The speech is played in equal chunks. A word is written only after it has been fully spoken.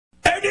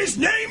his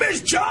name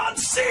is John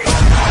Cena.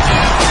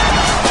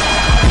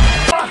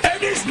 And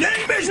his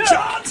name is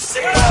John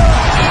Cena.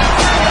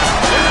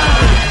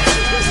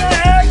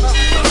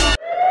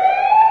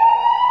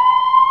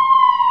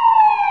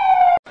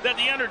 That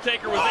the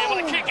Undertaker was able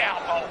to kick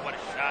out. Oh, what a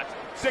shot.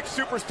 6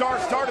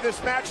 superstars started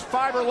this match,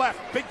 5 are left.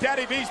 Big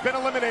Daddy V's been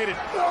eliminated.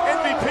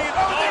 MVP,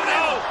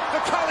 no! The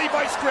Kali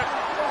Vice Grip.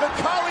 The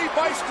Kali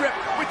Vice Grip,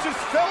 which has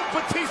felt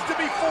Batista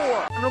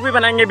before. हम लोग भी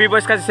बनाएंगे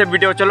B-Boys का जैसे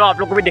video. चलो आप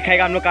लोग को भी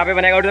दिखाएगा हम लोग कहाँ पे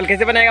बनाएगा और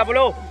कैसे बनाएगा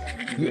बोलो।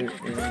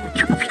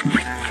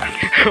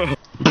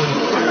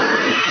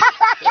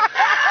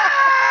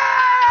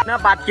 ना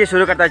बात की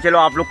शुरू करता है। चलो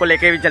आप लोग को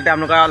लेके भी चलते हैं हम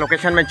लोग का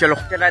लोकेशन में। चलो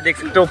चला देख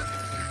सकते हो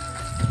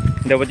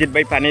देवजीत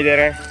भाई पानी दे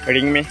रहा है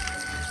रिंग में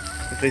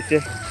इससे।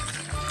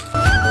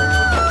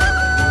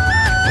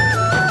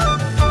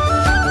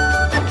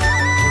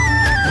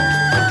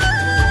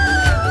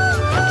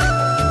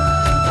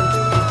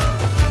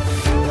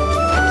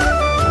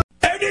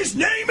 His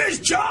name is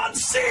John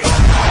Cena.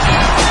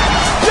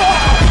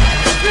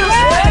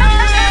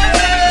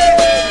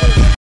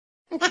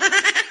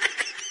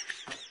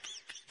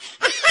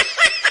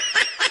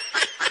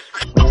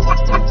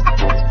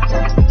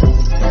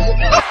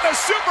 The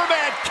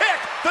Superman kick,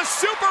 the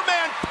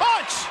Superman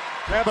punch.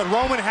 Yeah, but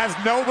Roman has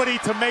nobody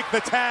to make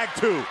the tag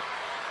to.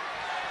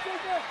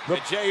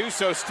 And Jey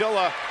Uso still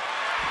a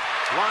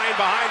line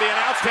behind the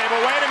announce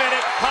table. Wait a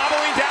minute,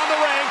 hobbling down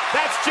the ring.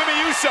 That's Jimmy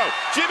Uso.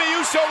 Jimmy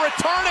Uso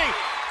returning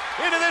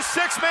into this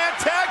 6-man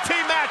tag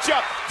team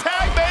matchup.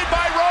 Tag made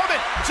by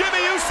Roman.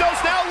 Jimmy Uso's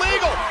now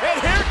legal.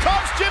 And here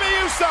comes Jimmy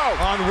Uso.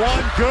 On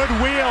one good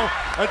wheel,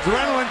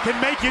 adrenaline can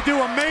make you do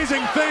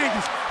amazing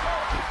things.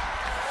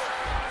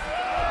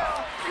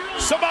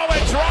 Samoa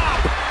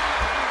drop.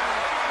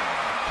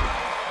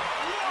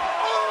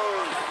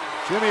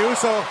 Jimmy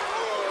Uso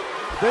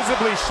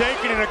visibly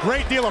shaken in a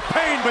great deal of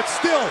pain, but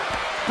still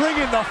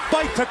bringing the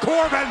fight to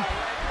Corbin.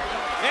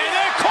 And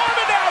then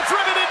Corbin now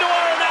driven into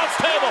our announce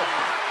table.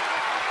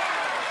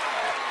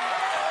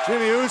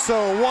 Jimmy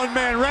Uso,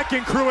 one-man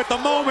wrecking crew at the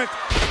moment.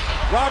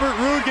 Robert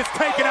Roode gets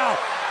taken out.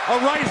 A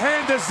right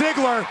hand to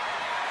Ziggler.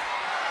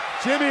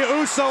 Jimmy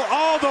Uso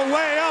all the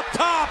way up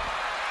top.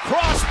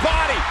 Cross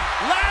body,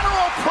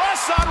 lateral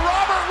press on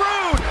Robert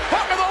Roode.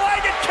 Hook of the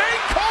leg and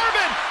King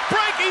Corbin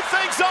breaking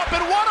things up.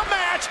 And what a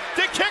match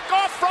to kick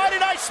off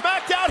Friday Night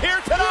SmackDown here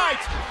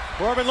tonight.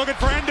 Corbin looking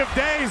for end of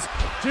days.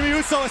 Jimmy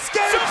Uso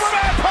escapes.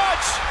 Superman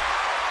punch.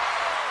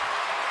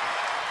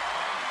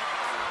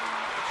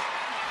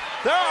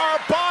 There are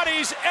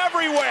bodies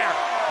everywhere.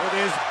 It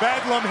is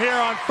bedlam here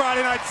on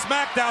Friday Night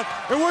SmackDown,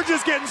 and we're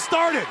just getting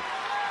started.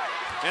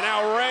 And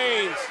now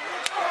Reigns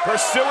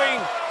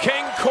pursuing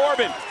King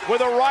Corbin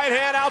with a right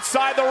hand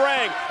outside the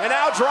ring, and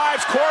now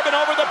drives Corbin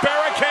over the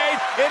barricade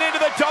and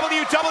into the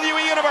WWE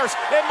Universe.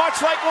 And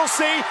much like we'll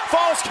see,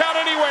 Falls Count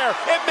Anywhere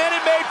at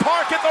Minute Maid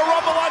Park at the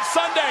Rumble on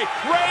Sunday.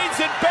 Reigns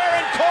and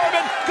Baron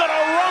Corbin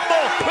gonna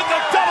rumble with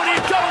the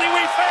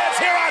WWE fans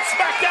here on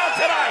SmackDown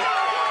tonight.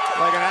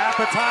 Like an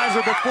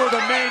appetizer before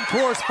the main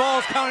course,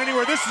 Falls Count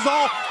Anywhere. This is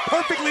all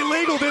perfectly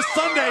legal this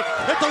Sunday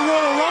at the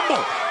Royal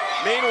Rumble.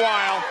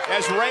 Meanwhile,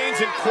 as Reigns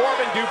and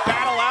Corbin do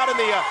battle out in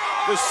the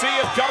sea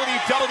of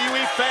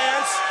WWE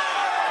fans,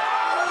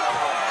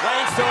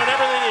 Reigns throwing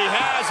everything he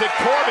has at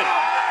Corbin.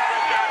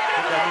 I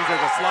think that means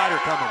there's a slider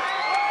coming.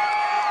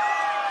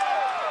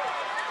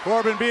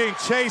 Corbin being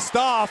chased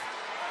off.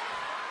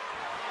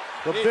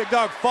 The big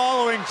dog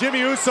following Jimmy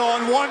Uso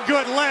on one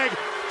good leg,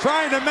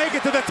 trying to make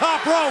it to the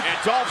top rope. And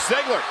Dolph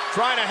Ziggler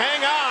trying to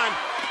hang on.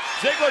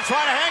 Ziggler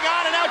trying to hang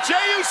on, and now Jey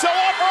Uso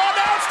off our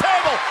announce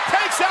table.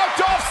 Takes out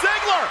Dolph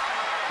Ziggler.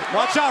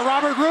 Watch out,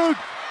 Robert Roode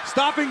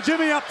stopping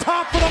Jimmy up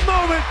top for the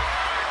moment.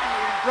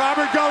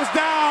 Robert goes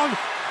down.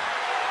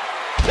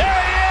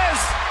 There he is.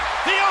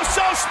 The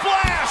Uso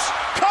splash.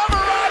 Cover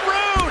on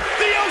Roode.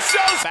 The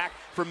Usos. Back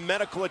for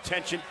medical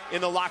attention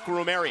in the locker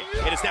room area.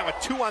 It is now a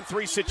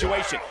 2-on-3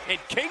 situation. And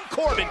King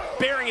Corbin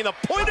burying the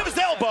point of his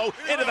elbow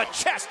into the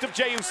chest of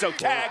Jey Uso.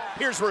 Tag.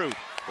 Here's Roode.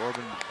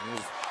 Corbin and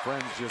his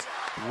friends just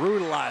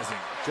brutalizing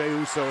Jey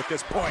Uso at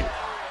this point.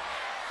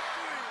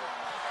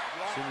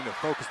 Seeming to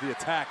focus the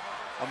attack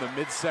on the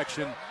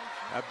midsection,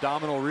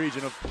 abdominal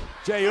region of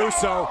Jey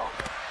Uso.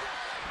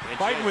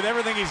 Fighting with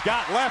everything he's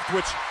got left,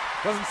 which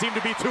doesn't seem to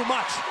be too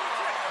much.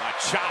 A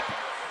chop.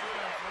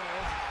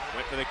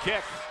 Went for the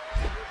kick.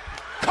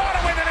 Caught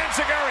him with an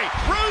enziguri.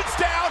 Roode's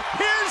down.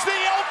 Here's the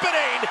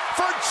opening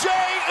for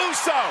Jey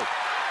Uso.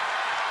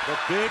 The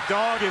big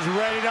dog is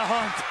ready to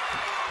hunt.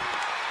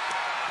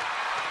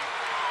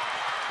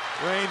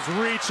 Reigns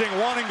reaching,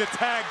 wanting to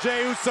tag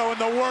Jey Uso in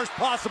the worst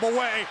possible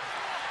way.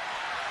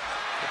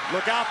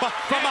 Look out from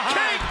behind.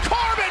 King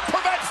Corbin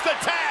prevents the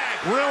tag.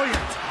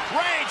 Brilliant.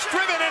 Reigns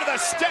driven into the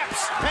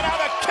steps. And now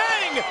the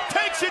King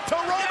takes it to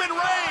Roman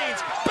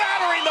Reigns.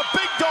 Battering the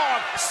big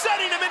dog.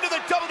 Setting him into the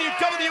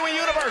WWE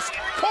Universe.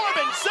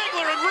 Corbin,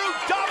 Ziggler, and Roode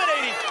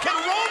dominating. Can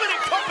Roman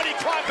and company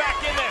climb back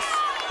in this?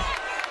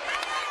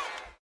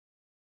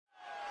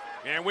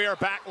 And we are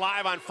back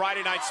live on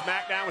Friday Night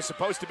SmackDown. It was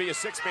supposed to be a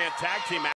 6-man tag team match.